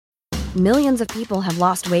Millions of people have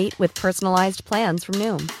lost weight with personalized plans from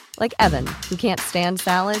Noom. Like Evan, who can't stand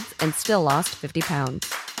salads and still lost 50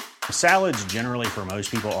 pounds. Salads generally for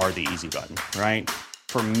most people are the easy button, right?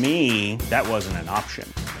 For me, that wasn't an option.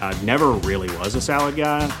 I never really was a salad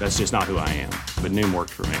guy. That's just not who I am. But Noom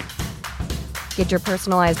worked for me. Get your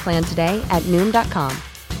personalized plan today at Noom.com.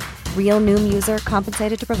 Real Noom user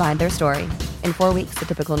compensated to provide their story. In 4 weeks, the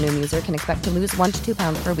typical Noom user can expect to lose 1 to 2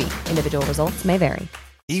 pounds per week. Individual results may vary.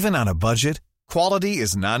 Even on a budget, quality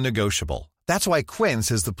is non-negotiable. That's why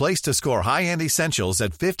Quince is the place to score high-end essentials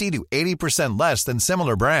at 50 to 80% less than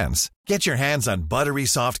similar brands. Get your hands on buttery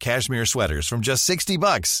soft cashmere sweaters from just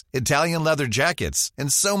 $60, Italian leather jackets,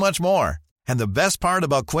 and so much more. And the best part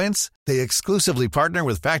about Quince, they exclusively partner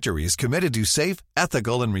with factories committed to safe,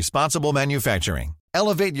 ethical, and responsible manufacturing.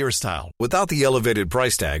 Elevate your style without the elevated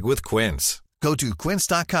price tag with Quince. Go to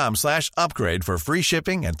quince.com/upgrade for free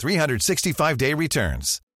shipping and 365-day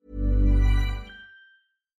returns.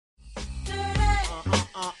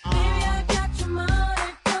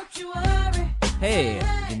 Hey,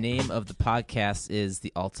 the name of the podcast is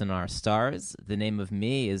The Altanar Stars. The name of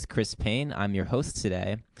me is Chris Payne. I'm your host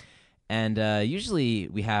today. And usually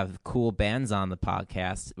we have cool bands on the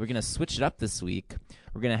podcast. We're going to switch it up this week.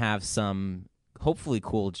 We're going to have some hopefully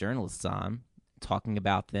cool journalists on talking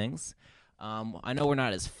about things. I know we're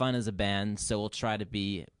not as fun as a band, so we'll try to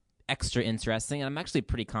be extra interesting. And I'm actually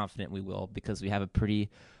pretty confident we will because we have a pretty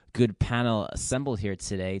good panel assembled here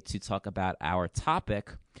today to talk about our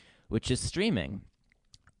topic, which is streaming.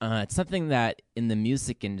 It's something that in the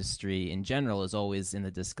music industry in general is always in the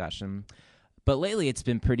discussion. But lately it's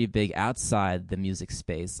been pretty big outside the music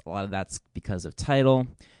space. A lot of that's because of Tidal,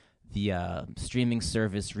 the streaming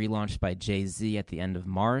service relaunched by Jay-Z at the end of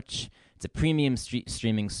March. It's a premium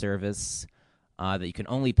streaming service that you can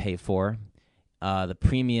only pay for. The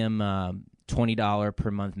premium $20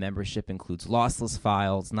 per month membership includes lossless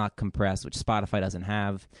files, not compressed, which Spotify doesn't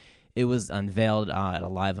have. It was unveiled at a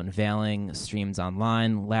live unveiling, streamed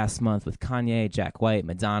online last month with Kanye, Jack White,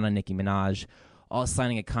 Madonna, Nicki Minaj, all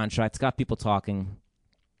signing a contract. It's got people talking.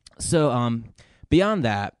 So beyond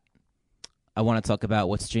that, I want to talk about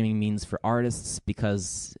what streaming means for artists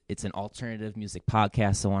because it's an alternative music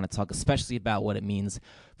podcast. So I want to talk especially about what it means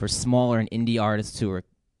for smaller and indie artists who are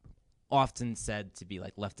often said to be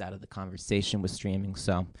like left out of the conversation with streaming.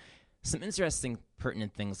 So some interesting,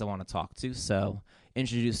 pertinent things I want to talk to. So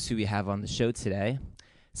introduce who we have on the show today.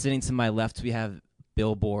 Sitting to my left, we have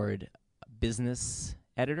Billboard business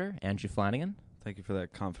editor, Andrew Flanagan. Thank you for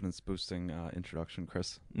that confidence-boosting introduction,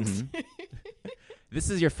 Chris. Mm-hmm. This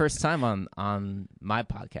is your first time on my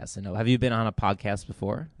podcast, I know. Have you been on a podcast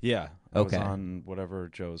before? Yeah. I was on whatever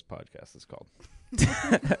Joe's podcast is called.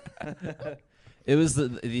 It was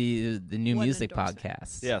the new music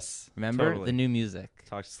podcast. Yes. Remember? Totally. The new music.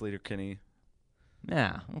 Talked to Sleater Kinney.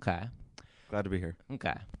 Yeah, okay. Glad to be here.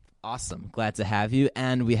 Okay. Awesome. Glad to have you.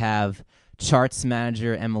 And we have charts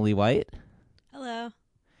manager Emily White. Hello.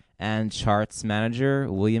 And charts manager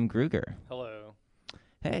William Gruger. Hello.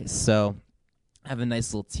 Hey, so I have a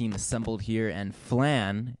nice little team assembled here, and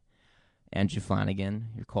Flan, Andrew Flanagan,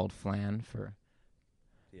 you're called Flan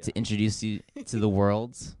to introduce you to the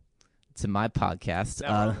world, to my podcast.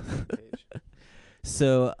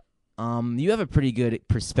 So you have a pretty good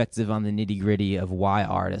perspective on the nitty-gritty of why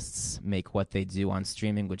artists make what they do on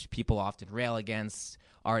streaming, which people often rail against.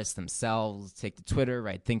 Artists themselves take to Twitter,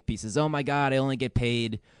 write think pieces, oh my God, I only get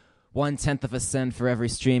paid 1/10 of a cent for every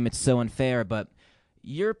stream, it's so unfair. But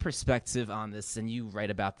your perspective on this, and you write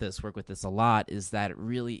about this, work with this a lot, is that it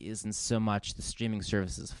really isn't so much the streaming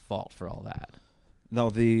service's fault for all that. No,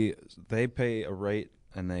 they pay a rate,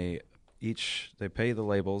 and they pay the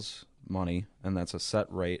labels money, and that's a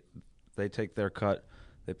set rate. They take their cut,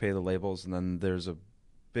 they pay the labels, and then there's a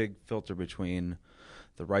big filter between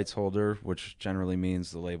the rights holder, which generally means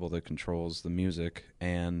the label that controls the music,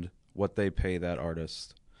 and what they pay that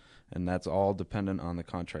artist. And that's all dependent on the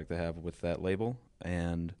contract they have with that label,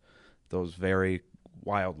 and those vary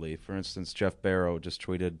wildly. For instance, Jeff Barrow just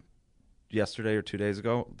tweeted yesterday or 2 days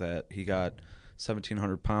ago that he got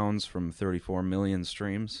 1,700 pounds from 34 million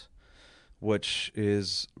streams, which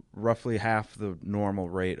is roughly half the normal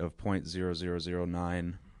rate of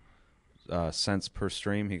 0.0009 cents per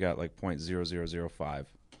stream. He got like 0.0005.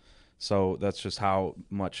 So that's just how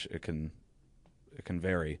much it can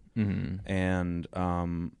vary. Mm-hmm. And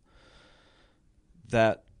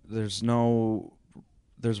that there's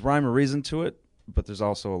rhyme or reason to it, but there's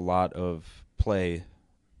also a lot of play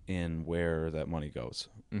in where that money goes.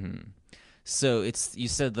 Mm-hmm. So you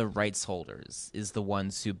said the rights holders is the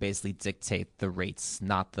ones who basically dictate the rates,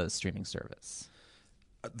 not the streaming service.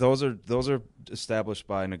 Those are established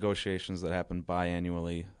by negotiations that happen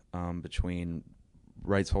biannually between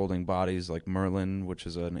rights holding bodies like Merlin, which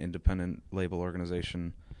is an independent label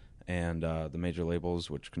organization, and the major labels,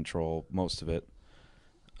 which control most of it.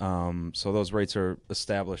 So those rates are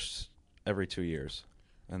established every 2 years,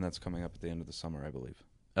 and that's coming up at the end of the summer, I believe.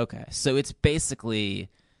 Okay, so it's basically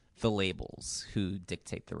the labels who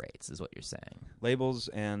dictate the rates, is what you're saying. Labels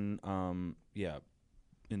and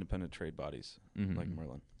independent trade bodies like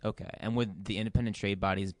Merlin. Okay, and would the independent trade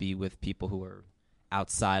bodies be with people who are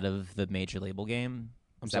outside of the major label game?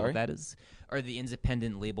 Is that what that is? Or the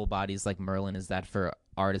independent label bodies like Merlin, is that for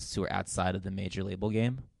artists who are outside of the major label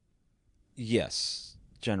game? Yes,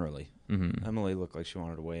 generally. Mm-hmm. Emily looked like she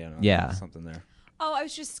wanted to weigh in on something there. Oh, I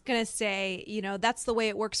was just going to say, that's the way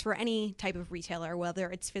it works for any type of retailer,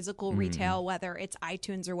 whether it's physical retail, whether it's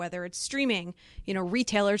iTunes, or whether it's streaming.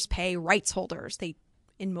 Retailers pay rights holders. They,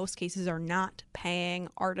 in most cases, are not paying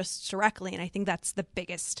artists directly. And I think that's the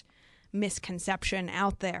biggest misconception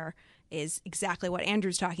out there, is exactly what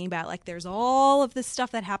Andrew's talking about. Like, there's all of this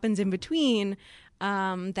stuff that happens in between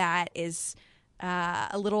that is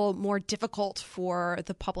a little more difficult for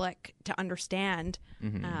the public to understand.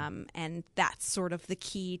 And that's sort of the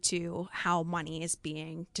key to how money is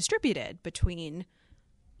being distributed between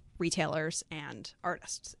retailers and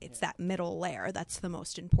artists. It's that middle layer that's the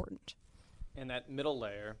most important. And that middle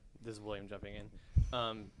layer, this is William jumping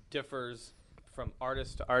in, differs from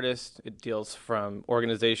artist to artist. It deals from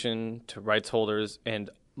organization to rights holders, and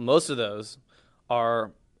most of those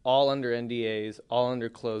are all under NDAs, all under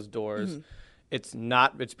closed doors. It's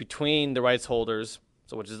between the rights holders,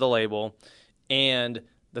 so which is the label, and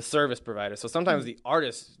the service provider. So sometimes the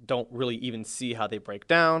artists don't really even see how they break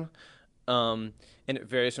down, and it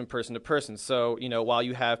varies from person to person. So, while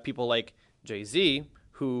you have people like Jay-Z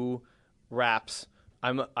who raps,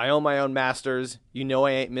 I own my own masters, I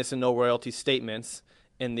ain't missing no royalty statements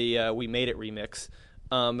in the We Made It remix,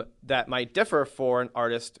 that might differ for an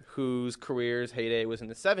artist whose career's heyday was in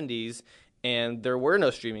the 70s, and there were no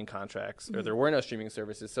streaming contracts, or there were no streaming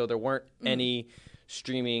services, so there weren't any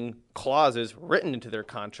streaming clauses written into their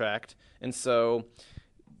contract. And so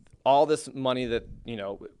all this money that,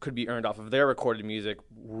 could be earned off of their recorded music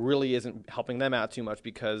really isn't helping them out too much,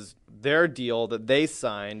 because their deal that they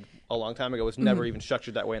signed a long time ago was never even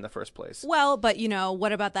structured that way in the first place. Well, but,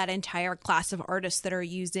 what about that entire class of artists that are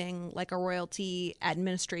using like a royalty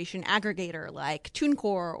administration aggregator like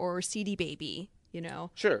TuneCore or CD Baby?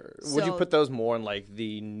 Sure. Would you put those more in like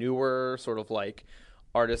the newer sort of like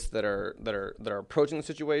artists that are approaching the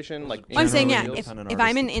situation? Like, I'm saying, if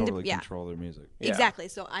I'm an control their music. Exactly.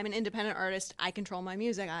 So I'm an independent artist. I control my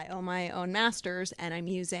music. I own my own masters, and I'm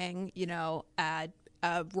using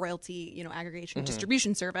a royalty aggregation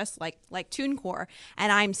distribution service like TuneCore,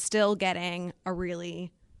 and I'm still getting a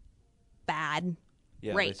really bad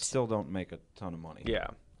rate. They still don't make a ton of money. Yeah.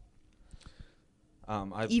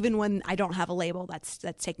 Even when I don't have a label that's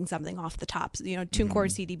taking something off the top. TuneCore,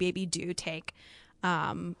 CD Baby do take,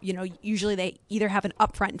 usually they either have an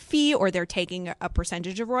upfront fee or they're taking a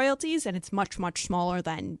percentage of royalties, and it's much, much smaller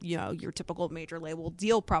than, your typical major label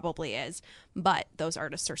deal probably is. But those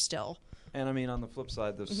artists are still. And I mean, on the flip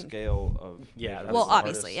side, the scale of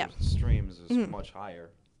obviously, streams is much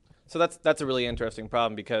higher. So that's a really interesting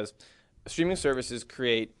problem, because streaming services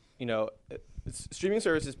create, streaming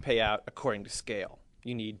services pay out according to scale.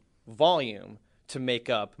 You need volume to make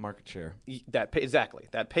up market share. That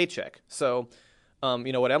paycheck. So,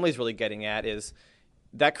 what Emily's really getting at is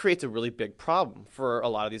that creates a really big problem for a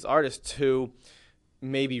lot of these artists who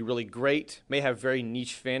may be really great, may have very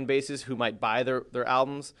niche fan bases who might buy their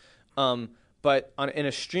albums, but in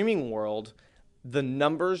a streaming world, the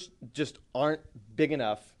numbers just aren't big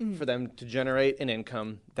enough for them to generate an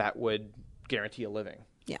income that would guarantee a living.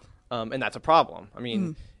 Yeah. And that's a problem. I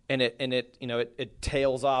mean, and it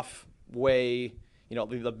tails off way,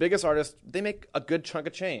 the biggest artists, they make a good chunk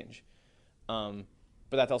of change.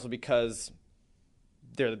 But that's also because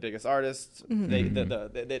they're the biggest artists.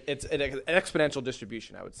 It's an exponential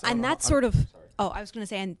distribution, I would say. And that's sort of, I was going to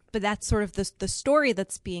say, but that's sort of the story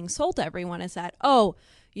that's being sold to everyone, is that,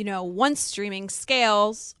 once streaming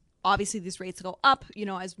scales, obviously these rates go up,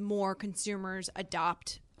 as more consumers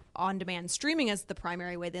adopt on-demand streaming as the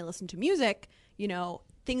primary way they listen to music,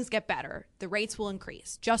 things get better. The rates will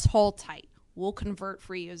increase. Just hold tight. We'll convert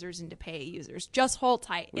free users into pay users. Just hold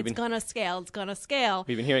tight. It's going to scale. It's going to scale.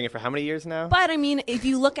 We've been hearing it for how many years now? But, I mean, if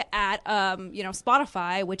you look at,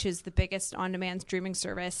 Spotify, which is the biggest on-demand streaming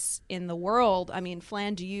service in the world, I mean,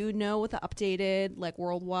 Flan, do you know what the updated,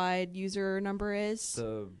 worldwide user number is?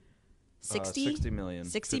 60 million.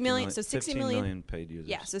 60 million. So 60 million paid users.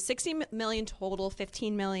 Yeah, so 60 million total,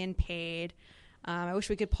 15 million paid. I wish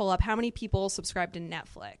we could pull up how many people subscribe to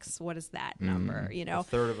Netflix. What is that number? You know, A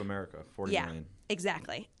third of America, 40 yeah, million.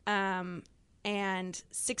 exactly. And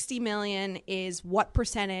 60 million is what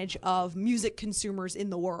percentage of music consumers in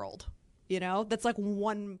the world? You know, that's like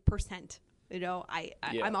 1%. You know,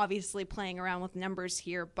 I'm obviously playing around with numbers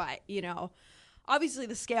here, but, you know, obviously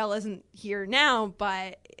the scale isn't here now,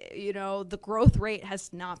 but, you know, the growth rate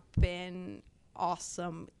has not been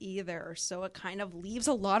awesome either. So it kind of leaves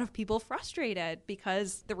a lot of people frustrated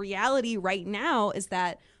because the reality right now is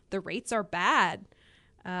that the rates are bad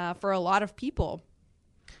for a lot of people.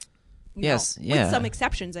 You know, with some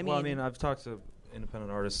exceptions. I mean, I've talked to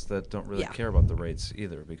independent artists that don't really Yeah. care about the rates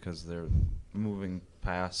either because they're moving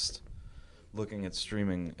past looking at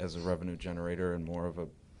streaming as a revenue generator and more of a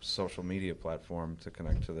social media platform to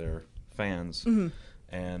connect to their fans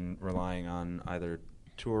and relying on either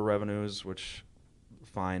tour revenues, which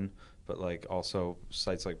fine, but like also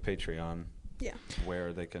sites like Patreon yeah.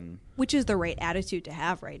 where they can Which is the right attitude to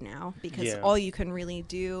have right now because Yeah. all you can really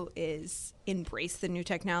do is embrace the new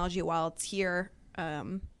technology while it's here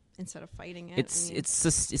instead of fighting it. It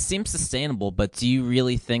seems sustainable, but do you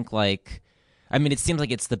really think like? I mean, it seems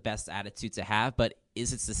like it's the best attitude to have, but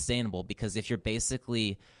is it sustainable? Because if you're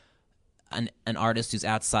basically an artist who's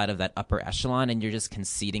outside of that upper echelon and you're just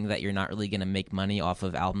conceding that you're not really going to make money off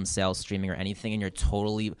of album sales, streaming, or anything, and you're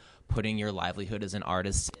totally putting your livelihood as an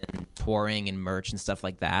artist in touring and merch and stuff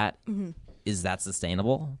like that, is that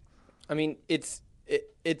sustainable? I mean, it's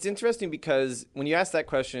interesting because when you ask that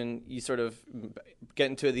question, you sort of get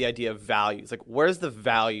into the idea of values. Like, where's the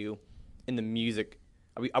value in the music?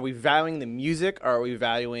 Are we valuing the music, or are we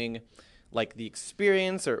valuing like the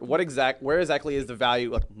experience, or where exactly is the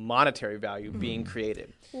value, like monetary value, being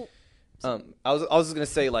created? I was just gonna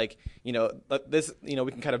say, like, you know, this, you know,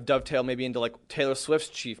 we can kind of dovetail maybe into like Taylor Swift's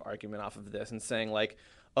chief argument off of this and saying like,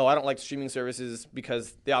 oh, I don't like streaming services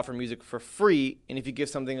because they offer music for free, and if you give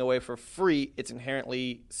something away for free, it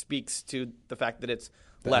inherently speaks to the fact that it's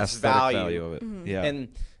the less aesthetic value of it. Yeah.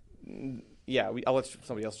 And yeah, I'll let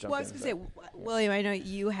somebody else jump Well, I in. was going to say, William, I know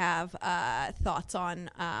you have thoughts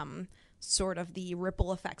on sort of the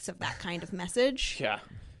ripple effects of that kind of message. Yeah,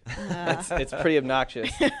 it's pretty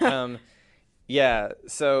obnoxious. Yeah,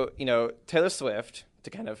 so, you know, Taylor Swift, to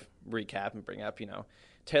kind of recap and bring up, you know,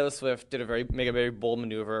 Taylor Swift did make a very bold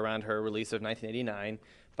maneuver around her release of 1989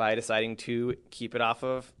 by deciding to keep it off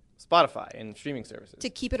of Spotify and streaming services. To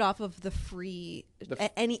keep it off of the free,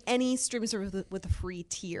 any streaming service with a free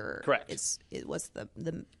tier. Correct. It was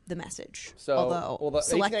the message. So, although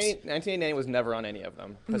 1989 was never on any of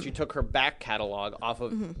them, but she took her back catalog off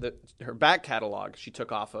of her back catalog. She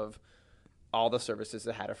took off of all the services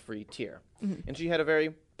that had a free tier, and she had a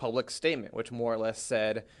very public statement, which more or less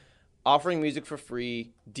said, "Offering music for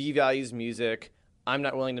free devalues music. I'm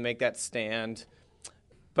not willing to make that stand."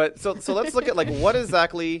 But so let's look at like what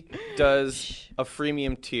exactly does a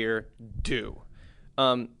freemium tier do?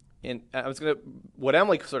 And what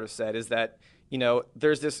Emily sort of said is that, you know,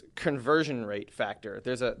 there's this conversion rate factor.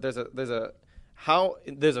 There's a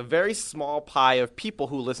very small pie of people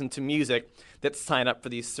who listen to music that sign up for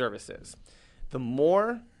these services. The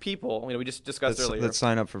more people, you know, we just discussed earlier, that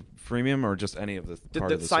sign up for freemium or just any of the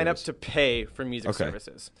part of the sign service? up to pay for music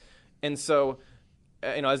services. And so,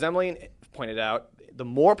 you know, as Emily pointed out, the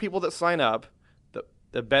more people that sign up,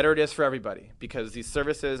 the better it is for everybody, because these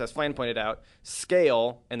services, as Flan pointed out,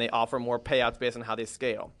 scale, and they offer more payouts based on how they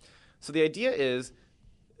scale. So the idea is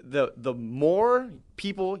the more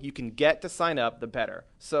people you can get to sign up, the better.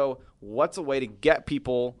 So what's a way to get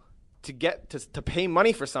people to pay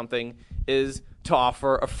money for something is to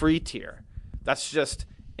offer a free tier. That's just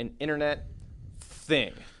an internet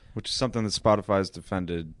thing. Which is something that Spotify's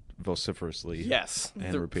defended vociferously. Yes.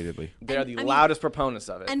 And repeatedly. They're the loudest proponents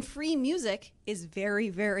of it. And free music is very,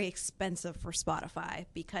 very expensive for Spotify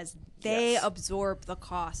because they absorb the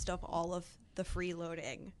cost of all of the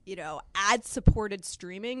freeloading. You know, ad-supported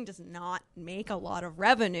streaming does not make a lot of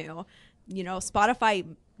revenue. You know,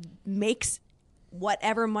 Spotify makes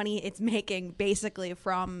whatever money it's making basically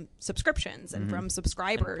from subscriptions and from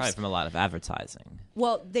subscribers. Probably from a lot of advertising.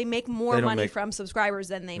 Well, they make more They don't money make- from subscribers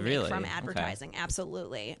than they Really? make from Okay. advertising.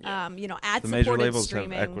 Absolutely. Yeah. You know, The ad-supported major labels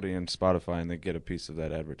streaming. have equity in Spotify, and they get a piece of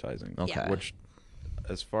that advertising. Okay. Which,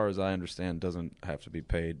 as far as I understand, doesn't have to be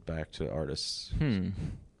paid back to artists.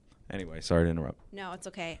 Anyway, sorry to interrupt. No, it's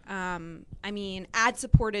okay. I mean,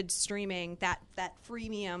 ad-supported streaming, that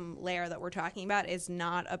freemium layer that we're talking about is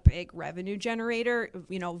not a big revenue generator.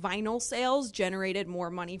 You know, vinyl sales generated more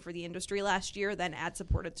money for the industry last year than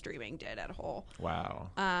ad-supported streaming did at a whole. Wow.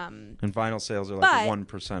 And vinyl sales are like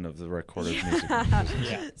 1% of the recorded music.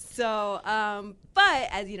 Yeah. So, but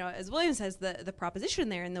as you know, as William says, the proposition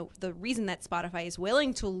there and the reason that Spotify is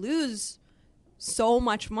willing to lose so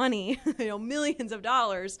much money, you know, millions of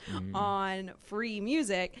dollars on free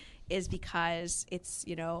music is because it's,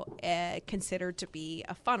 you know, considered to be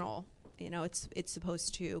a funnel. You know, it's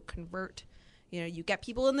supposed to convert. You know, you get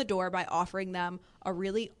people in the door by offering them a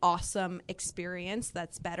really awesome experience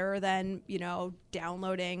that's better than, you know,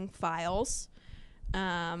 downloading files.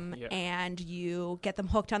 And you get them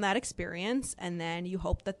hooked on that experience, and then you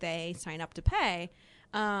hope that they sign up to pay.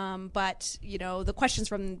 But, you know, the questions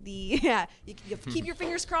from you keep your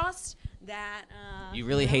fingers crossed that you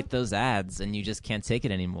really hate those ads and you just can't take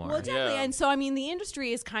it anymore. Well, exactly. And so, I mean, the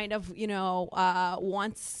industry is kind of, you know,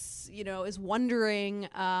 is wondering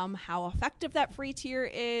how effective that free tier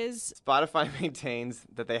is. Spotify maintains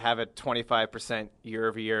that they have a 25%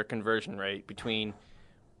 year-over-year conversion rate between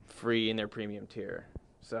free and their premium tier.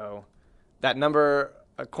 So that number,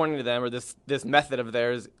 according to them, or this method of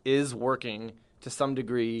theirs, is working to some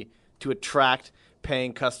degree to attract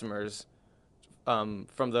paying customers from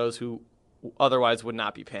those who otherwise would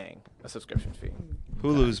not be paying a subscription fee.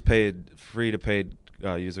 Hulu's free to paid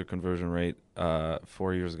user conversion rate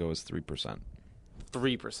 4 years ago was 3%.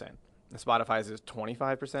 3%. And Spotify's is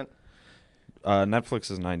 25%? Netflix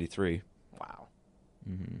is 93%. Wow.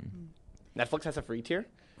 Mm-hmm. Netflix has a free tier?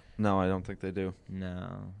 No, I don't think they do.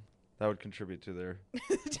 No. That would contribate to their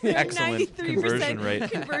excellent conversion rate.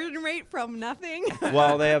 Conversion rate from nothing.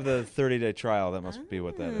 Well, they have the 30-day trial. That must be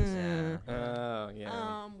what that is. Oh,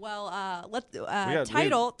 yeah.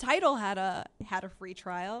 Tidal had a free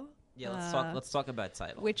trial. Yeah, let's talk about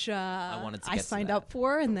Tidal. Which I get signed to that. up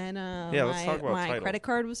for, and then let's talk about my Tidal. credit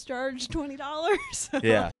card was charged $20.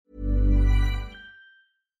 Yeah.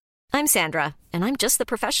 I'm Sandra, and I'm just the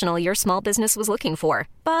professional your small business was looking for.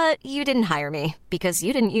 But you didn't hire me because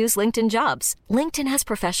you didn't use LinkedIn Jobs. LinkedIn has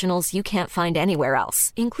professionals you can't find anywhere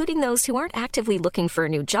else, including those who aren't actively looking for a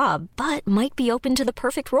new job, but might be open to the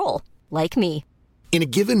perfect role, like me. In a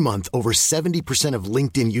given month, over 70% of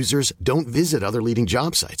LinkedIn users don't visit other leading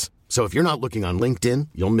job sites. So if you're not looking on LinkedIn,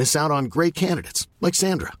 you'll miss out on great candidates like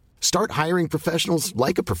Sandra. Start hiring professionals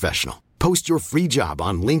like a professional. Post your free job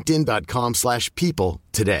on linkedin.com/people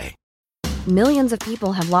today. Millions of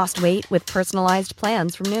people have lost weight with personalized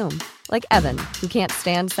plans from Noom, like Evan, who can't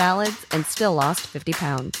stand salads and still lost 50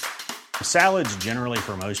 pounds. Salads generally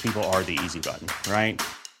for most people are the easy button, right?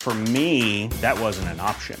 For me, that wasn't an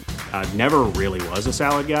option. I never really was a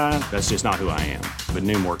salad guy. That's just not who I am. But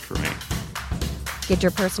Noom worked for me. Get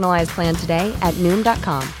your personalized plan today at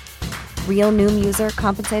Noom.com. Real Noom user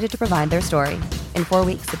compensated to provide their story. In 4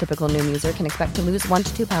 weeks, the typical Noom user can expect to lose 1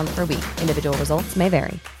 to 2 pounds per week. Individual results may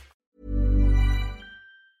vary.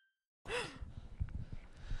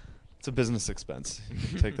 It's a business expense. You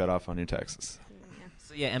can take that off on your taxes.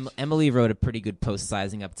 So yeah, Emily wrote a pretty good post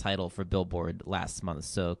sizing up Tidal for Billboard last month.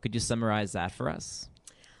 So could you summarize that for us?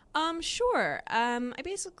 Sure. I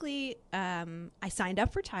basically I signed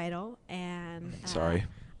up for Tidal and Sorry.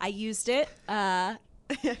 I used it.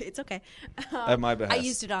 It's okay. At my behest. I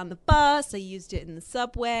used it on the bus. I used it in the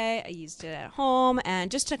subway. I used it at home, and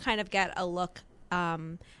just to kind of get a look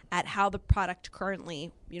at how the product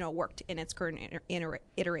currently, worked in its current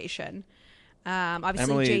iteration.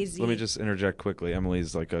 Obviously, Emily, Jay-Z. let me just interject quickly.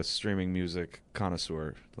 Emily's like a streaming music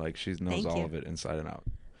connoisseur. Like she knows all of it inside and out.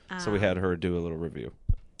 So we had her do a little review.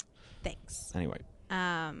 Thanks. Anyway.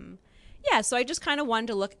 Yeah, so I just kind of wanted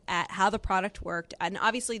to look at how the product worked. And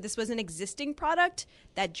obviously, this was an existing product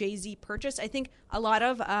that Jay-Z purchased. I think a lot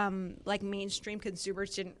of mainstream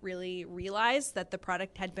consumers didn't really realize that the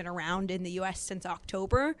product had been around in the U.S. since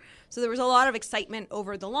October. So there was a lot of excitement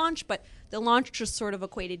over the launch, but the launch just sort of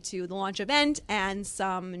equated to the launch event and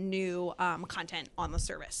some new content on the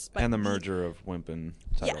service. But and the merger of WIMP and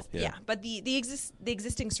Tidal. Yeah. But the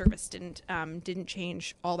existing service didn't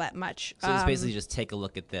change all that much. So it's basically just take a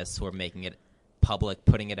look at this. We're making it public,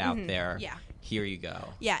 putting it out there. Yeah. Here you go.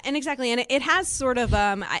 Yeah, and exactly. And it has sort of,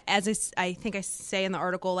 as I think I say in the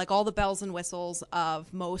article, like all the bells and whistles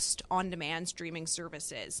of most on-demand streaming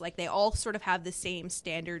services. Like they all sort of have the same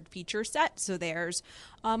standard feature set. So there's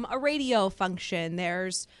a radio function,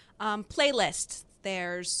 there's playlists,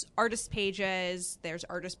 there's artist pages, there's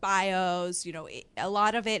artist bios. A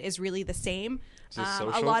lot of it is really the same. Is it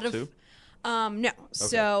social too? No.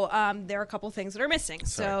 So there are a couple things that are missing.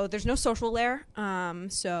 So there's no social layer.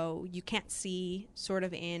 So you can't see sort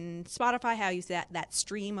of in Spotify how you see that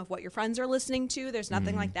stream of what your friends are listening to. There's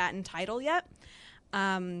nothing like that in Tidal yet.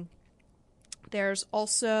 There's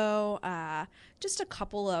also just a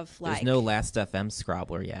couple of There's no Last.fm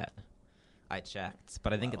scrobbler yet. I checked,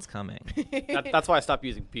 but I think it's coming. That's why I stopped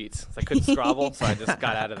using Beats. I couldn't scrabble, so I just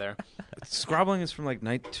got out of there. Scrobbling is from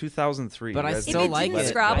like 2003. But I guys still if it like didn't it.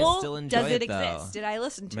 Scrabble, I still enjoy does it though. exist? Did I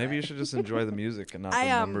listen to Maybe it? you should just enjoy the music and not the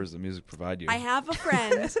numbers the music provide you. I have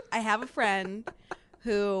a friend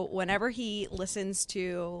who, whenever he listens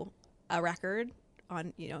to a record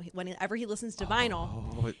on, whenever he listens to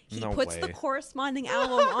vinyl, he puts the corresponding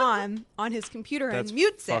album on his computer That's and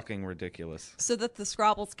mutes it fucking ridiculous. so that the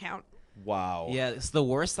Scrabbles count. Wow. Yeah, so the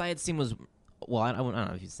worst I had seen was, well, I don't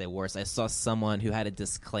know if you'd say worse. I saw someone who had a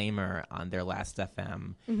disclaimer on their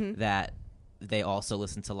Last.fm that they also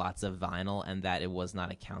listened to lots of vinyl and that it was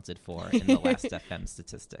not accounted for in the Last.fm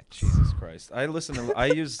statistics. Jesus Christ. I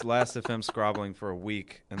used Last.fm scrobbling for a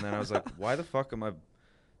week, and then I was like, why the fuck am I...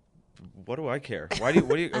 What do I care? What do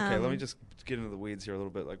you... Okay, let me just get into the weeds here a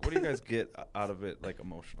little bit. Like, what do you guys get out of it, like,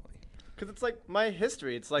 emotionally? Because it's like my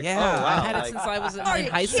history. It's like, Yeah, oh, wow. I've had it like, since I was in Are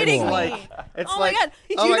you high kidding school. me? Like, it's Oh like, my god!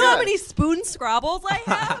 Do oh you my know how God. many spoon Scrabbles I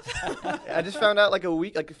have? I just found out like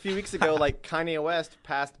a few weeks ago, like Kanye West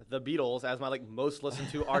passed the Beatles as my like most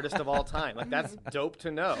listened to artist of all time. Like that's dope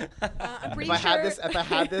to know. I'm If pretty I sure.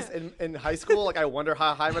 had this in high school, like I wonder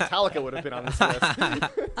how high Metallica would have been on this list. All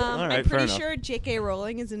right, I'm fair pretty enough. sure J.K.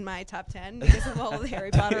 Rowling is in my top 10 because of all of the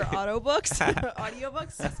Harry Potter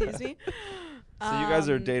audiobooks. Excuse me. So you guys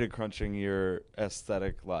are data crunching your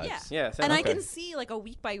aesthetic lives. Yeah. Yeah, And I okay. can see like a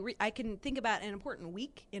week by week. I can think about an important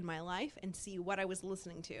week in my life and see what I was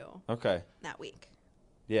listening to Okay. that week.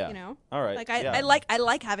 Yeah. You know. All right. Like yeah. I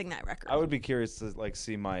like having that record. I would be curious to like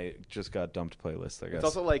see my just got dumped playlist. I guess. It's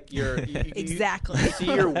also like you Exactly. see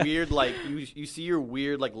your weird like you see your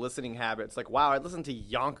weird like listening habits. Like wow, I listened to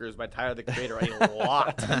Yonkers by Tyler the Creator a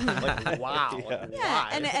lot. Like wow, Yeah. like, Yeah, why?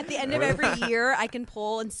 and at the end of every year, I can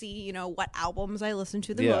pull and see, what albums I listened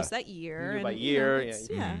to the Yeah. most that year. Year by and, year, it's,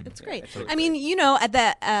 yeah. it's great. it's really I mean,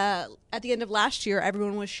 at the end of last year,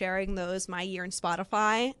 everyone was sharing those My Year in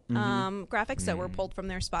Spotify graphics that were pulled from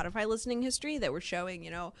their Spotify listening history that were showing,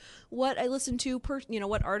 what I listened to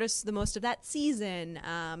what artists the most of that season,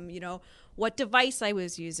 what device I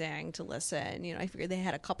was using to listen. I figured they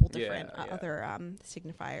had a couple different other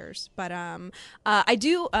signifiers. But I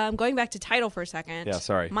do, going back to Tidal for a second. Yeah,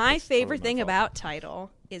 sorry. My That's favorite totally my thing fault. about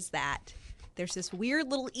Tidal is that there's this weird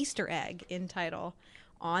little Easter egg in Tidal.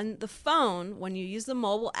 On the phone, when you use the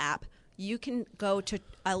mobile app, you can go to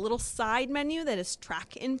a little side menu that is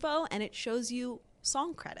track info, and it shows you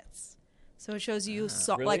song credits. So it shows you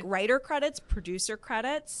like writer credits, producer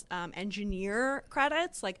credits, engineer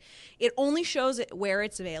credits. Like it only shows it where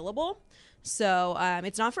it's available. So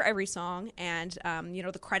it's not for every song, and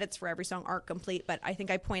the credits for every song aren't complete. But I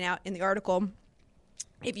think I point out in the article,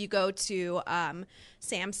 if you go to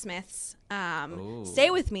Sam Smith's "Stay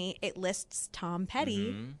With Me," it lists Tom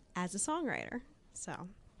Petty as a songwriter. So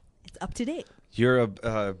it's up to date. You're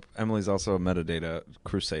Emily's also a metadata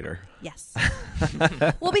crusader. Yes.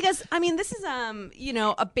 Well, because this is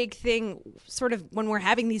a big thing sort of when we're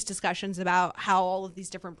having these discussions about how all of these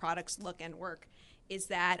different products look and work is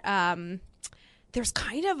that there's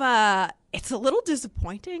kind of it's a little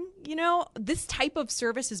disappointing, this type of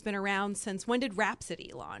service has been around since when did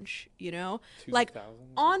Rhapsody launch, like 2000?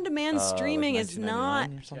 on-demand streaming like is not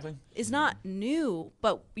 1999 or something? is not new,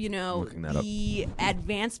 but Looking that up. the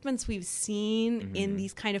advancements we've seen in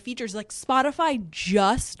these kind of features, like Spotify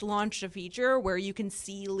just launched a feature where you can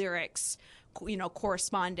see lyrics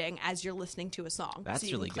corresponding as you're listening to a song. That's so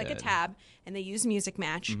you really can click good. a tab and they use Music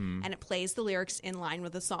Match and it plays the lyrics in line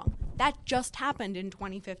with the song. That just happened in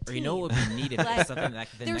 2015. Or what would be needed Like, for something that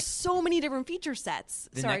there's so many different feature sets.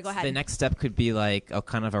 Sorry, go ahead. The next step could be like a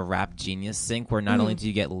kind of a Rap Genius sync where not only do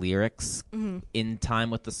you get lyrics in time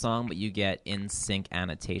with the song, but you get in sync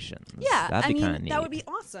annotations. Yeah, that'd be kind of neat. that would be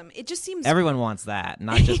awesome. It just seems Everyone wants that,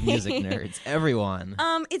 not just music nerds. Everyone.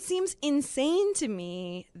 it seems insane to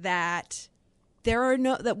me that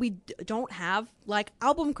we don't have like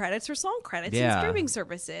album credits or song credits in streaming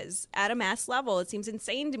services at a mass level. It seems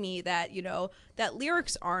insane to me that that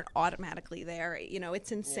lyrics aren't automatically there.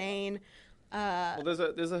 It's insane. Well,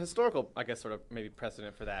 there's a historical, I guess, sort of maybe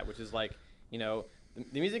precedent for that, which is like, the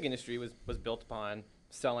music industry was built upon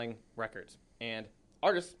selling records, and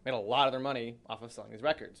artists made a lot of their money off of selling these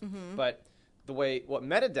records. But what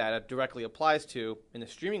metadata directly applies to in the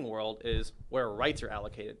streaming world is where rights are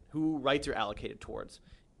allocated, who rights are allocated towards.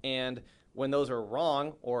 And when those are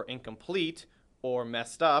wrong or incomplete or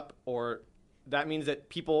messed up, or that means that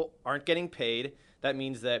people aren't getting paid. That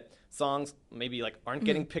means that songs maybe like aren't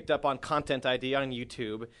getting picked up on Content ID on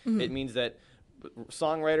YouTube. It means that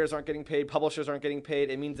songwriters aren't getting paid, publishers aren't getting paid.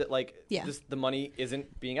 It means that just the money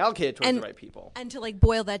isn't being allocated towards the right people. And to like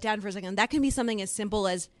boil that down for a second, that can be something as simple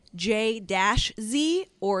as J-Z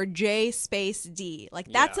or J space D.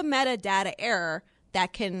 Like that's a metadata error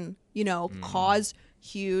that can, cause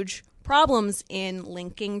huge problems in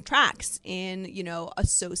linking tracks, in,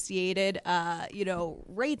 associated,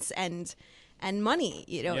 rates and money.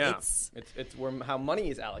 It's where how money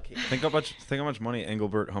is allocated. Think how much money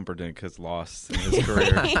Engelbert Humperdinck has lost in his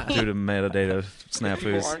career due to metadata snafus.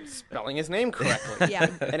 People aren't spelling his name correctly.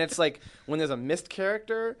 And it's like when there's a missed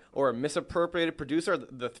character or a misappropriated producer,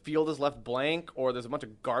 the field is left blank, or there's a bunch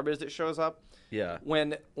of garbage that shows up. Yeah.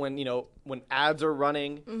 When ads are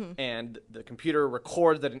running and the computer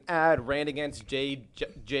records that an ad ran against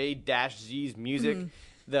J-Z's music,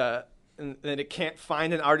 and then it can't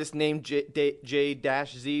find an artist named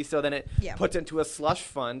J-Z, so then it puts it into a slush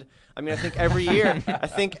fund. I mean, I think every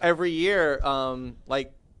year,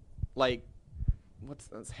 like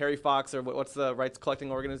what's Harry Fox, or what's the rights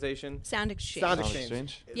collecting organization? Sound Exchange. Sound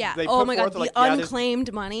Exchange. Yeah. They Oh put my God, forth, the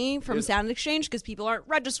unclaimed money from Sound Exchange, because people aren't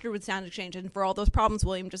registered with Sound Exchange, and for all those problems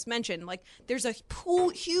William just mentioned, like there's a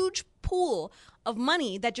huge pool of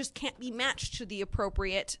money that just can't be matched to the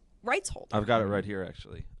appropriate rights holder. I've got it right here,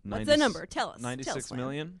 actually. What's the number? Tell us. $96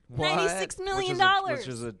 million. $96 million. Which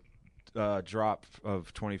is a drop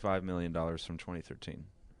of $25 million from 2013.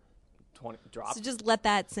 Drop. So just let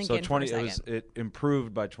that sink in for a second. It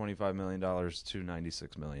improved by $25 million to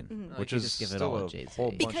 $96 million, which is still a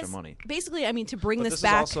whole bunch of money. Basically, I mean, to bring this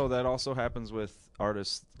back. That also happens with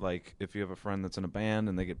artists. Like if you have a friend that's in a band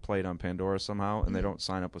and they get played on Pandora somehow and they don't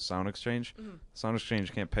sign up with Sound Exchange, Sound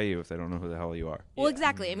Exchange can't pay you if they don't know who the hell you are. Well,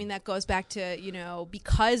 exactly. I mean, that goes back to,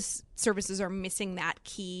 because services are missing that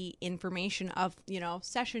key information of,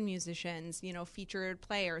 session musicians, featured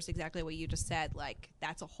players, exactly what you just said. Like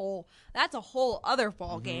that's a whole other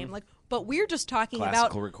ball game. Like, but we're just talking Classical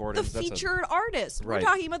about recordings, the featured artist. Right. We're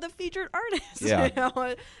talking about the featured artist.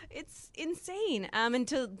 Yeah. It's insane. And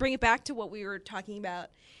to bring it back to what we were talking about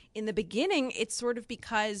in the beginning, it's sort of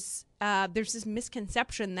because there's this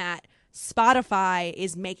misconception that Spotify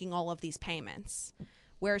is making all of these payments,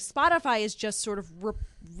 where Spotify is just sort of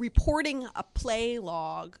reporting a play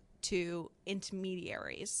log to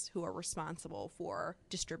intermediaries who are responsible for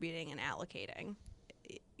distributing and allocating.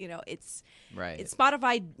 It's right.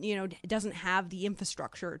 Spotify, doesn't have the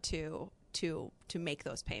infrastructure to make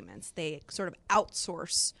those payments. They sort of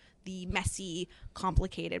outsource the messy,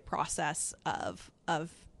 complicated process of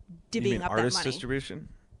divvying up artist that money. Distribution?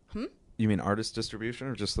 You mean artist distribution,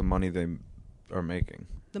 or just the money they are making?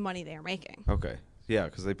 The money they are making. Okay. Yeah,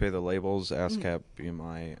 because they pay the labels, ASCAP,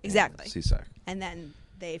 BMI, Exactly. and CSAC. And then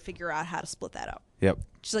they figure out how to split that up. Yep.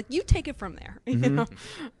 Just like, you take it from there. You know?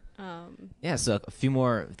 Yeah, so a few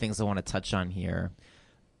more things I want to touch on here.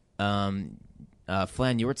 Flan,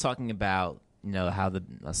 you were talking about, how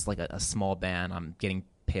like a small band, I'm getting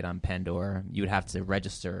paid on Pandora. You would have to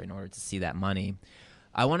register in order to see that money.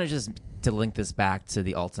 I want to link this back to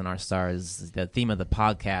the Alt and Our Stars, the theme of the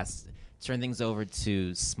podcast, turn things over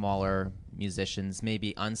to smaller musicians,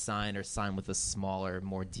 maybe unsigned or signed with a smaller,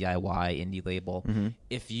 more DIY indie label.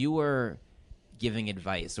 If you were giving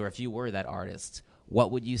advice, or if you were that artist,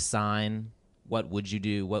 what would you sign? What would you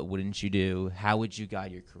do? What wouldn't you do? How would you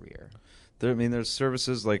guide your career? There's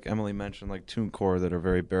services like Emily mentioned, like TuneCore, that are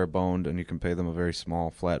very bare-boned, and you can pay them a very small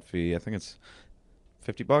flat fee. I think it's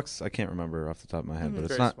 $50. I can't remember off the top of my head, but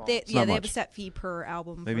it's not. They not have a much. set fee per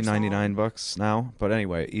album. Maybe per song. $99 now. But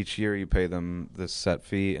anyway, each year you pay them this set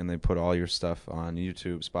fee, and they put all your stuff on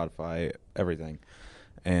YouTube, Spotify, everything,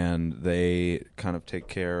 and they kind of take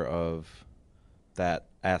care of that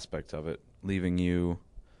aspect of it, leaving you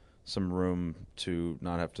some room to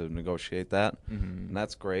not have to negotiate that, and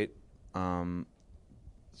that's great.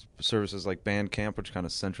 Services like Bandcamp, which kind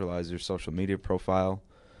of centralize your social media profile.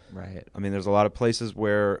 Right. I mean, there's a lot of places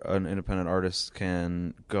where an independent artist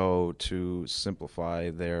can go to simplify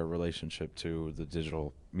their relationship to the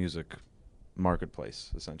digital music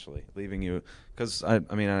marketplace, essentially, leaving you, because I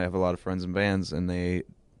have a lot of friends in bands, and they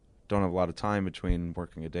don't have a lot of time between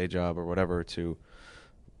working a day job or whatever to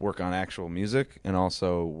work on actual music and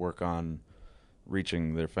also work on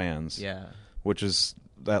reaching their fans. Yeah. Which is,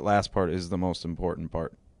 that last part is the most important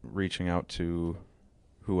part, reaching out to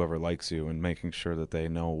whoever likes you and making sure that they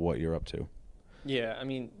know what you're up to. Yeah, I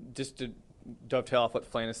mean, just to dovetail off what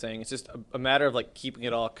Flan is saying, it's just a matter of like keeping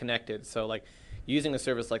it all connected. So like using a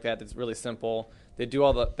service like that that's really simple. They do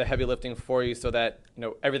all the heavy lifting for you so that,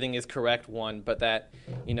 everything is correct, but that,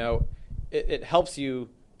 it helps you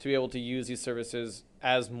to be able to use these services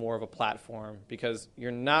as more of a platform, because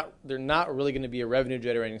they're not really going to be a revenue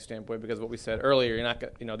generating standpoint, because what we said earlier, you're not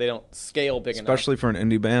going, they don't scale big enough. Especially for an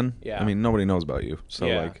indie band. Yeah. I mean, nobody knows about you.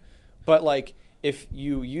 So but if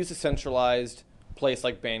you use a centralized place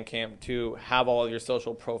like Bandcamp to have all of your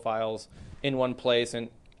social profiles in one place, and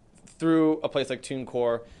through a place like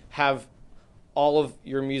TuneCore have all of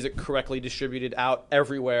your music correctly distributed out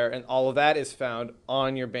everywhere, and all of that is found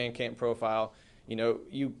on your Bandcamp profile,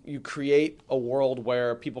 you create a world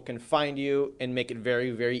where people can find you and make it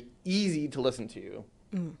very, very easy to listen to you.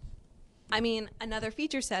 I mean, another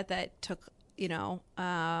feature set that took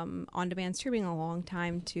on-demand streaming a long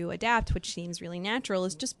time to adapt, which seems really natural,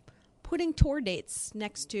 is just putting tour dates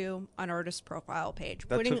next to an artist profile page.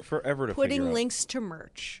 That took forever to putting figure out. links to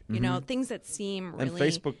merch, things that seem really and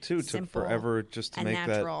Facebook too simple took forever just to and make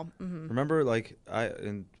natural. that. Mm-hmm. Remember,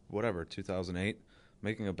 in 2008,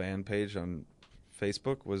 making a band page on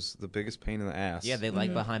Facebook was the biggest pain in the ass. Yeah, they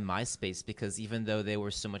behind MySpace, because even though they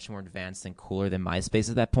were so much more advanced and cooler than MySpace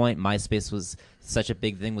at that point, MySpace was such a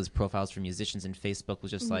big thing, was profiles for musicians, and Facebook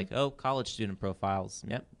was just college student profiles.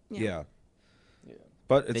 Yep. Yeah.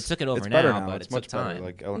 But they took it over it's better now, but it's it much took time. better,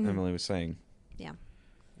 like Emily was saying. Yeah.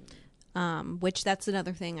 Which that's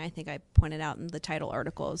another thing I think I pointed out in the title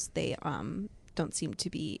articles. They don't seem to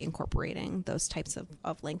be incorporating those types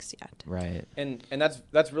of links yet. Right. And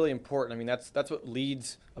that's really important. I mean, that's what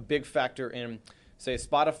leads a big factor in, say,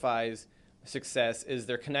 Spotify's success is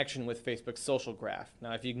their connection with Facebook's social graph.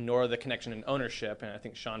 Now, if you ignore the connection and ownership, and I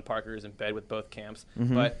think Sean Parker is in bed with both camps,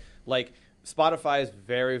 but Spotify is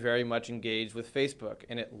very, very much engaged with Facebook,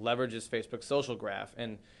 and it leverages Facebook's social graph.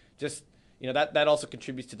 And just, that also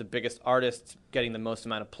contributes to the biggest artists getting the most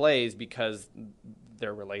amount of plays, because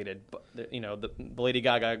they're related. But, the Lady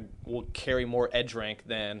Gaga will carry more edge rank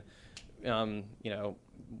than, an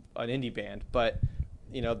indie band. But,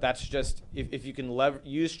 that's just, if you can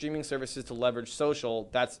use streaming services to leverage social,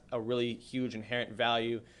 that's a really huge inherent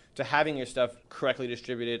value to having your stuff correctly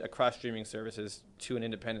distributed across streaming services to an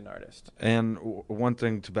independent artist. And one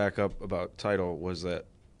thing to back up about Tidal was that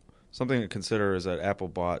something to consider is that Apple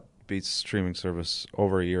bought Beats streaming service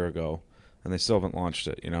over a year ago, and they still haven't launched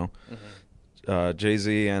it,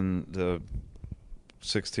 Jay-Z and the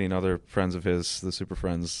 16 other friends of his, the Super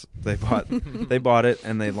Friends, they bought it,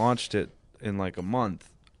 and they launched it in like a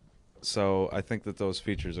month. So I think that those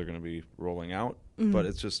features are going to be rolling out, but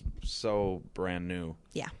it's just so brand new.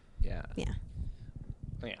 Yeah. Yeah. Yeah.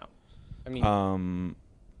 Yeah. I mean,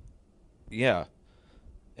 yeah.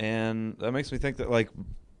 And that makes me think that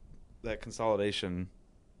that consolidation,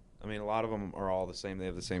 I mean, a lot of them are all the same. They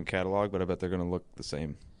have the same catalog, but I bet they're going to look the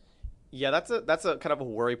same. Yeah, that's a kind of a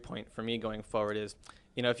worry point for me going forward is,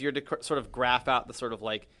 if you're to sort of graph out the sort of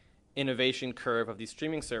innovation curve of these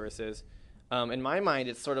streaming services, in my mind,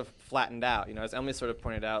 it's sort of flattened out. As Emily sort of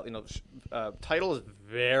pointed out, Tidal is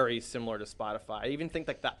very similar to Spotify. I even think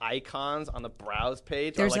the icons on the browse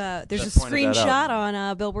page there's are a screenshot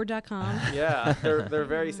on Billboard.com. Yeah, they're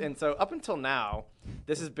very, and so up until now,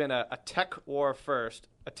 this has been a tech war first,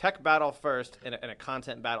 a tech battle first, and a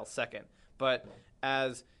content battle second. But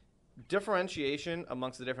as differentiation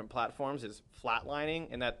amongst the different platforms is flatlining,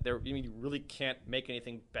 and that you really can't make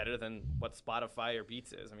anything better than what Spotify or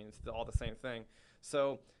Beats is. I mean, it's all the same thing.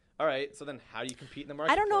 So, all right. So then, how do you compete in the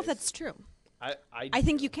market? I don't know if that's true. I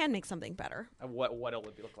think you can make something better. What it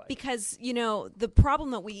would look like? Because the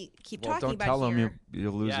problem that we keep talking don't about tell here. them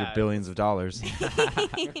you'll lose your billions of dollars.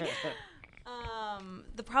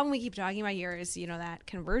 The problem we keep talking about here is, that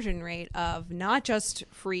conversion rate of not just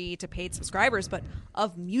free to paid subscribers, but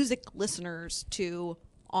of music listeners to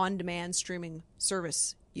on-demand streaming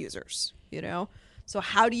service users, So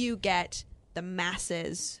how do you get the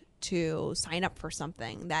masses to sign up for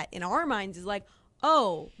something that in our minds is like,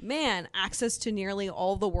 oh, man, access to nearly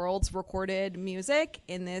all the world's recorded music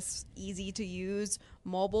in this easy-to-use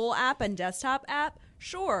mobile app and desktop app?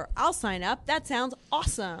 Sure, I'll sign up. That sounds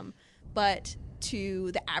awesome. But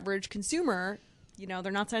to the average consumer,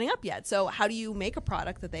 they're not signing up yet. So how do you make a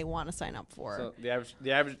product that they want to sign up for? So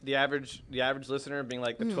the average listener being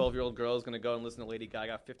like the 12-year-old girl is going to go and listen to Lady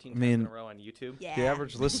Gaga 15 times in a row on YouTube. Yeah. The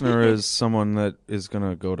average listener is someone that is going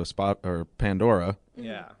to go to Spot or Pandora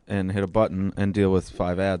and hit a button and deal with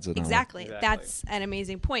 5 ads an hour. Exactly. That's an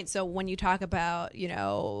amazing point. So when you talk about,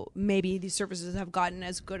 maybe these services have gotten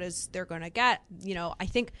as good as they're going to get, I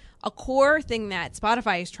think a core thing that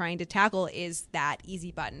Spotify is trying to tackle is that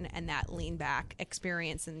easy button and that lean back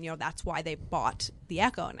experience. And, that's why they bought the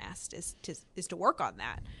Echo Nest is to work on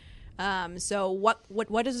that. So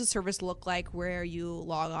what does the service look like where you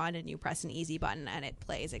log on and you press an easy button and it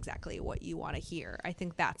plays exactly what you want to hear? I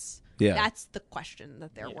think that's the question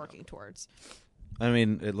that they're working towards. I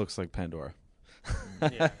mean, it looks like Pandora.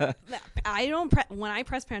 I don't when I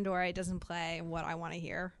press Pandora, it doesn't play what I want to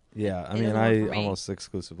hear. Yeah, I mean, I almost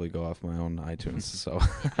exclusively go off my own iTunes. So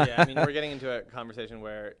yeah, I mean, we're getting into a conversation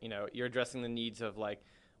where you're addressing the needs of like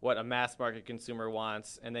what a mass market consumer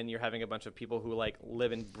wants, and then you're having a bunch of people who like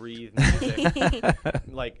live and breathe music,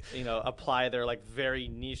 like apply their like very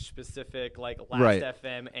niche specific like Last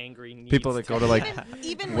FM angry needs. People that go to like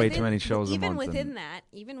even way too many shows a month.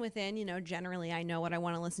 Even within generally I know what I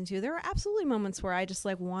want to listen to. There are absolutely moments where I just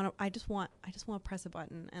like I just want to press a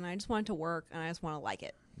button and I just want it to work and I just want to like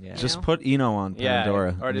it. Yeah. Just put Eno on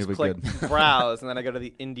Pandora. Or just click good. browse, and then I go to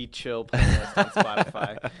the indie chill playlist on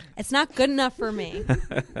Spotify. It's not good enough for me.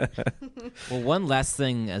 Well, one last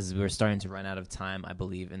thing as we're starting to run out of time, I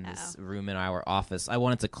believe, in this room in our office, I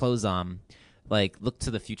wanted to close on, like, look to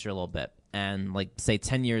the future a little bit. And, like, say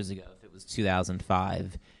 10 years ago, if it was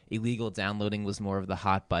 2005, illegal downloading was more of the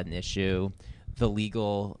hot button issue. The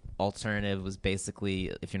legal alternative was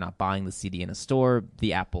basically, if you're not buying the CD in a store,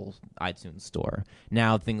 the Apple iTunes store.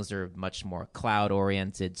 Now things are much more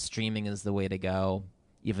cloud-oriented. Streaming is the way to go,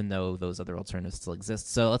 even though those other alternatives still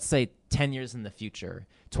exist. So let's say 10 years in the future,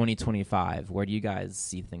 2025, where do you guys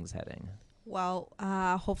see things heading? Well,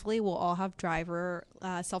 hopefully we'll all have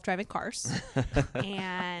self-driving cars.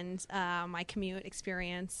 And my commute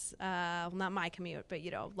experience, well, not my commute, but,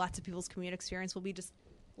 lots of people's commute experience will be just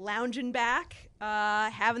lounging back,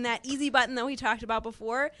 having that easy button that we talked about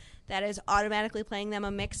before that is automatically playing them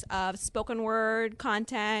a mix of spoken word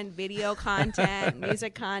content, video content,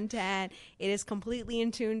 music content. It is completely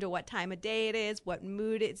in tune to what time of day it is, what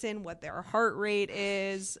mood it's in, what their heart rate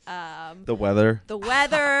is, the weather,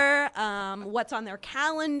 what's on their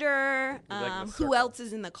calendar, who else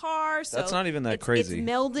is in the car. So that's not even that crazy. It's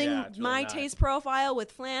melding it's really my taste profile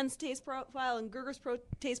with Flan's taste profile and Gerger's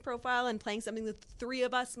taste profile and playing something that the three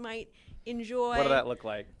of us might enjoy. What did that look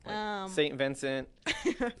like? St. Vincent,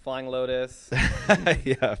 Flying Lotus.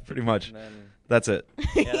 Yeah, pretty much. That's it.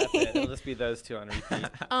 Yeah, that's it. It'll just be those two on repeat.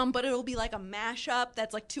 But it'll be like a mashup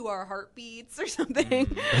that's like 2 hour heartbeats or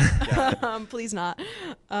something. Please not.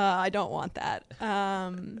 I don't want that.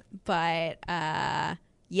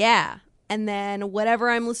 Yeah. And then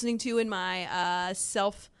whatever I'm listening to in my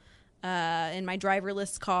in my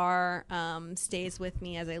driverless car, stays with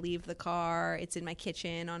me as I leave the car. It's in my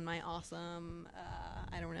kitchen on my awesome,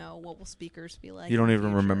 I don't know, what will speakers be like? You don't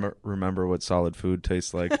even remember what solid food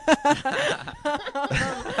tastes like.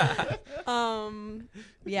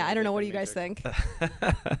 Yeah, I don't know. What do you guys think?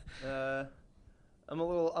 I'm a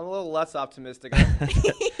little less optimistic.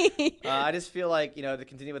 I just feel like, to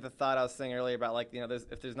continue with the thought I was saying earlier about like,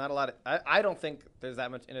 if there's not a lot of, I don't think there's that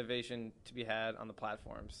much innovation to be had on the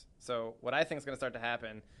platforms. So what I think is going to start to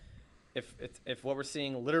happen, if what we're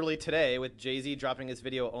seeing literally today with Jay-Z dropping his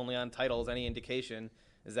video only on titles, any indication,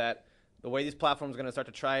 is that the way these platforms are going to start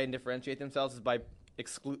to try and differentiate themselves is by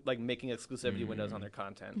making exclusivity windows on their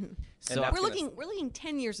content. Mm-hmm. So we're looking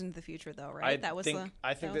 10 years into the future, though, right? I think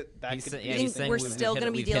that could be. We're still going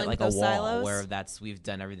to be dealing with those silos. Where we've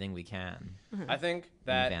done everything we can. Mm-hmm. I think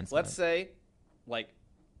that let's say, like,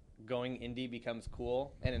 going indie becomes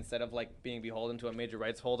cool, and instead of like being beholden to a major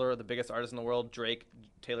rights holder, the biggest artist in the world, Drake,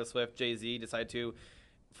 Taylor Swift, Jay-Z, decide to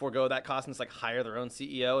forego that cost and just like hire their own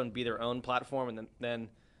CEO and be their own platform, and then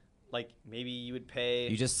like maybe you would pay.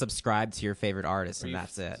 You just subscribe to your favorite artist, and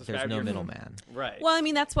that's it. There's no middleman. Right. Well, I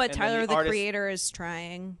mean, that's what Tyler, the Creator, is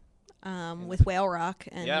trying with Whale Rock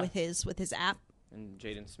and with his app. And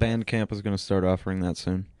Jaden Smith. Bandcamp is going to start offering that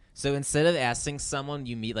soon. So instead of asking someone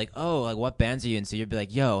you meet, like, oh, like what bands are you into? You'd be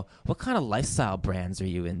like, yo, what kind of lifestyle brands are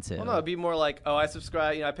you into? Well, no, it'd be more like, oh, I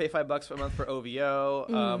subscribe. I pay $5 a month for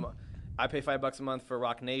OVO. I pay $5 a month for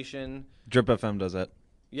Rock Nation. Drip FM does that.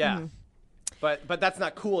 Yeah. Mm-hmm. But that's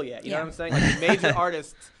not cool yet. You know what I'm saying? Like, major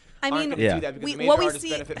artists aren't going to do that because major artists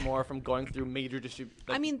benefit more from going through major distribution.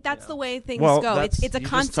 I mean, that's the way things go. It's a constant. You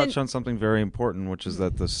just touched on something very important, which is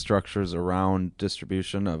that the structures around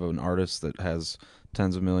distribution of an artist that has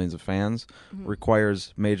tens of millions of fans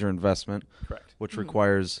requires major investment, which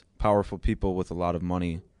requires powerful people with a lot of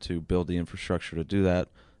money to build the infrastructure to do that.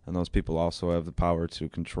 And those people also have the power to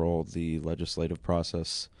control the legislative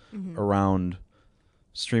process around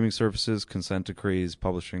streaming services, consent decrees,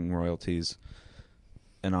 publishing royalties,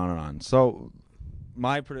 and on and on. So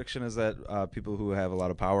my prediction is that people who have a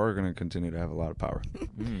lot of power are going to continue to have a lot of power.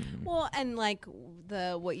 Well, and like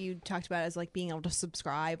what you talked about is like being able to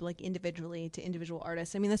subscribe like individually to individual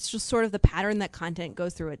artists. I mean, that's just sort of the pattern that content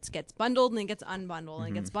goes through. It gets bundled and it gets unbundled and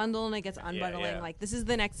it gets bundled and it gets unbundling. Like this is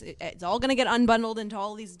the next. It's all going to get unbundled into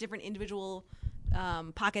all these different individual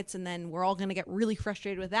pockets, and then we're all going to get really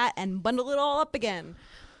frustrated with that and bundle it all up again.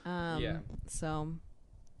 So,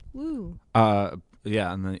 woo.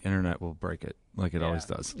 Yeah, and the internet will break it like it always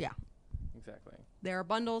does. Yeah. Exactly. There are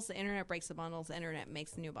bundles. The internet breaks the bundles. The internet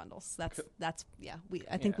makes the new bundles. That's yeah.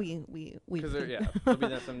 I think we because there'll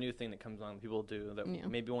be some new thing that comes on. People do that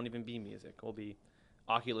maybe won't even be music. It'll be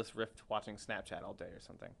Oculus Rift watching Snapchat all day or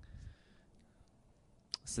something.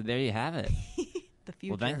 So there you have it. The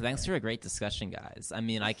future. Well, thanks for a great discussion, guys. I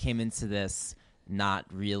mean, I came into this not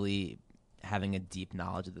really having a deep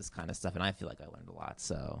knowledge of this kind of stuff, and I feel like I learned a lot.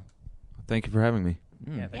 So. Thank you for having me.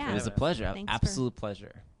 It was a pleasure. Absolute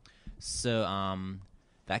pleasure. So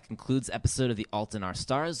that concludes episode of the Alt and Our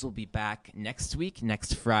Stars. We'll be back next week,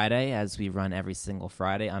 next Friday, as we run every single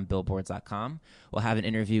Friday on Billboards.com. We'll have an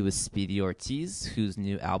interview with Speedy Ortiz, whose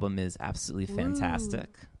new album is absolutely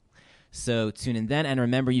fantastic. So tune in then. And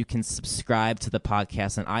remember, you can subscribe to the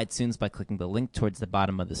podcast on iTunes by clicking the link towards the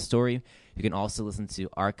bottom of the story. You can also listen to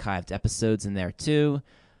archived episodes in there, too.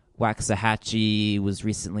 Waxahachie was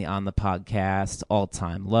recently on the podcast, All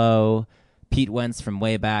Time Low. Pete Wentz from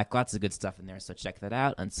way back. Lots of good stuff in there, so check that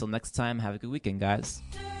out. Until next time, have a good weekend, guys.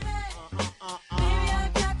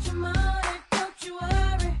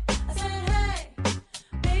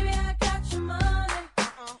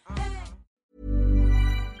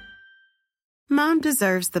 Mom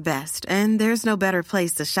deserves the best, and there's no better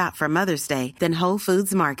place to shop for Mother's Day than Whole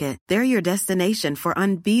Foods Market. They're your destination for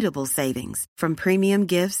unbeatable savings, from premium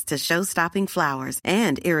gifts to show-stopping flowers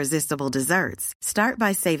and irresistible desserts. Start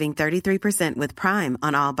by saving 33% with Prime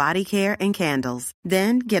on all body care and candles.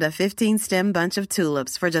 Then get a 15-stem bunch of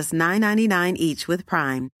tulips for just $9.99 each with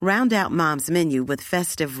Prime. Round out Mom's menu with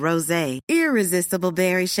festive rosé, irresistible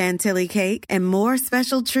berry chantilly cake, and more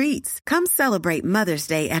special treats. Come celebrate Mother's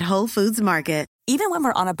Day at Whole Foods Market. Even when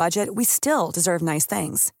we're on a budget, we still deserve nice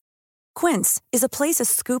things. Quince is a place to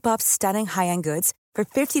scoop up stunning high-end goods for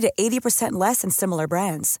 50 to 80% less than similar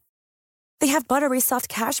brands. They have buttery soft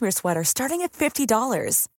cashmere sweaters starting at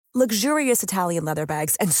 $50, luxurious Italian leather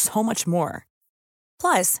bags, and so much more.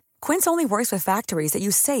 Plus, Quince only works with factories that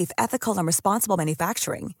use safe, ethical, and responsible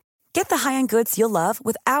manufacturing. Get the high-end goods you'll love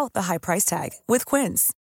without the high price tag with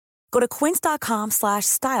Quince. Go to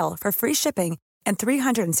quince.com/style for free shipping and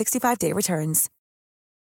 365-day returns.